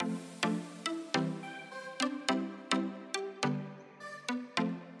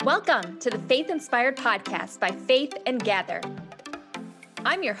Welcome to the Faith Inspired Podcast by Faith and Gather.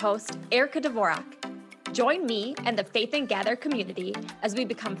 I'm your host, Erica Dvorak. Join me and the Faith and Gather community as we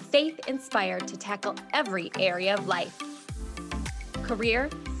become faith inspired to tackle every area of life.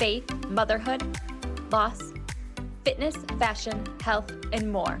 Career, faith, motherhood, loss, fitness, fashion, health,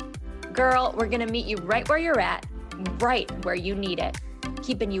 and more. Girl, we're going to meet you right where you're at, right where you need it,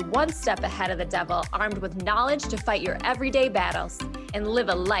 keeping you one step ahead of the devil, armed with knowledge to fight your everyday battles and live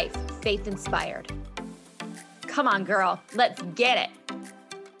a life faith-inspired. Come on, girl, let's get it.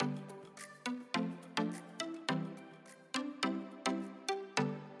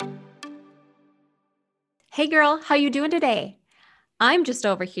 Hey girl, how you doing today? I'm just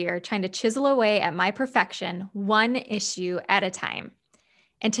over here trying to chisel away at my perfection, one issue at a time.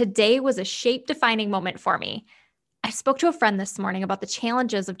 And today was a shape-defining moment for me. I spoke to a friend this morning about the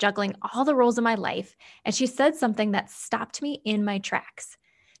challenges of juggling all the roles in my life, and she said something that stopped me in my tracks.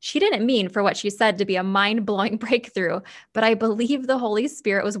 She didn't mean for what she said to be a mind-blowing breakthrough, but I believe the Holy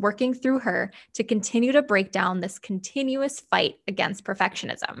Spirit was working through her to continue to break down this continuous fight against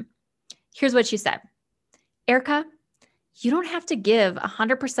perfectionism. Here's what she said. Erica, you don't have to give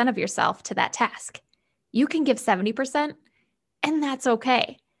 100% of yourself to that task. You can give 70%, and that's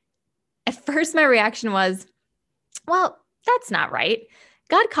okay. At first, my reaction was, well, that's not right.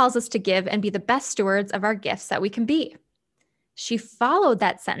 God calls us to give and be the best stewards of our gifts that we can be. She followed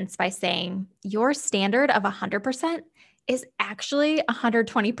that sentence by saying, your standard of 100% is actually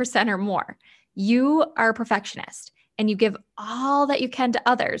 120% or more. You are a perfectionist and you give all that you can to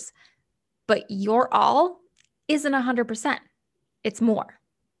others, but your all isn't 100%. It's more.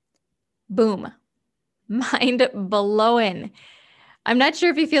 Boom. Mind blowing. I'm not sure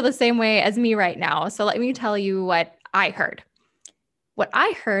if you feel the same way as me right now, so let me tell you what I heard. What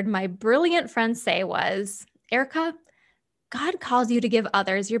I heard my brilliant friend say was, Erica, God calls you to give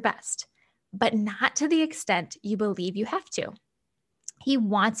others your best, but not to the extent you believe you have to. He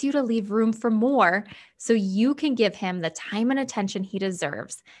wants you to leave room for more so you can give him the time and attention he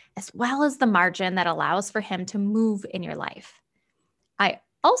deserves, as well as the margin that allows for him to move in your life. I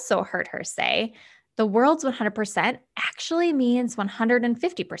also heard her say, the world's 100% actually means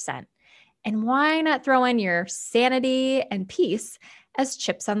 150%. And why not throw in your sanity and peace as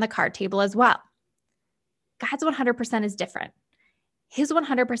chips on the card table as well? God's 100% is different. His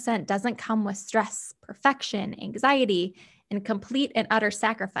 100% doesn't come with stress, perfection, anxiety, and complete and utter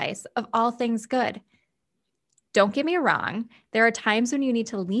sacrifice of all things good. Don't get me wrong. There are times when you need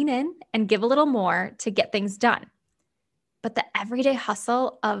to lean in and give a little more to get things done. But the everyday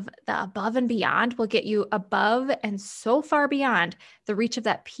hustle of the above and beyond will get you above and so far beyond the reach of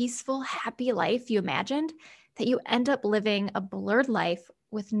that peaceful, happy life you imagined that you end up living a blurred life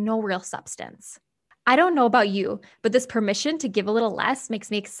with no real substance. I don't know about you, but this permission to give a little less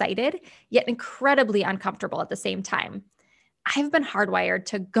makes me excited, yet incredibly uncomfortable at the same time. I've been hardwired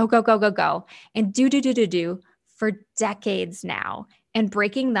to go, and do for decades now, and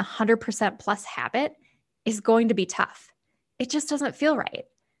breaking the 100% plus habit is going to be tough. It just doesn't feel right.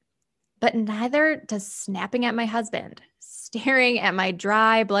 But neither does snapping at my husband, staring at my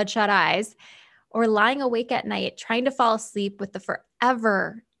dry, bloodshot eyes, or lying awake at night trying to fall asleep with the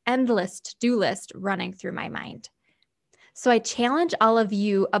forever endless to-do list running through my mind. So I challenge all of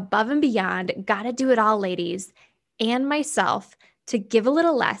you above and beyond, gotta do it all, ladies, and myself to give a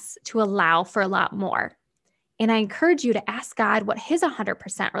little less to allow for a lot more. And I encourage you to ask God what his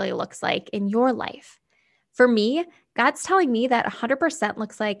 100% really looks like in your life. For me, God's telling me that 100%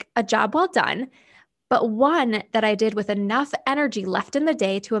 looks like a job well done, but one that I did with enough energy left in the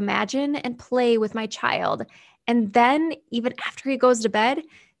day to imagine and play with my child. And then, even after he goes to bed,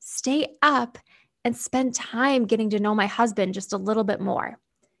 stay up and spend time getting to know my husband just a little bit more.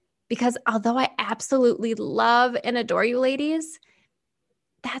 Because although I absolutely love and adore you ladies,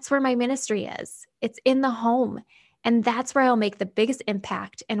 that's where my ministry is. It's in the home. And that's where I'll make the biggest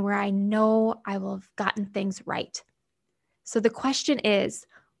impact and where I know I will have gotten things right. So the question is,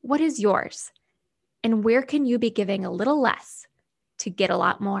 what is yours? And where can you be giving a little less to get a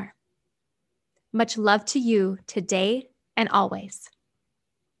lot more? Much love to you today and always.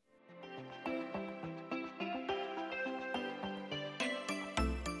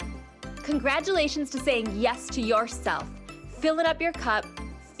 Congratulations to saying yes to yourself, filling up your cup,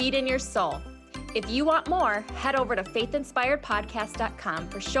 feeding your soul. If you want more, head over to faithinspiredpodcast.com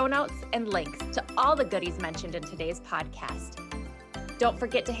for show notes and links to all the goodies mentioned in today's podcast. Don't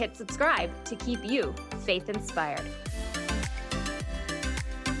forget to hit subscribe to keep you faith inspired.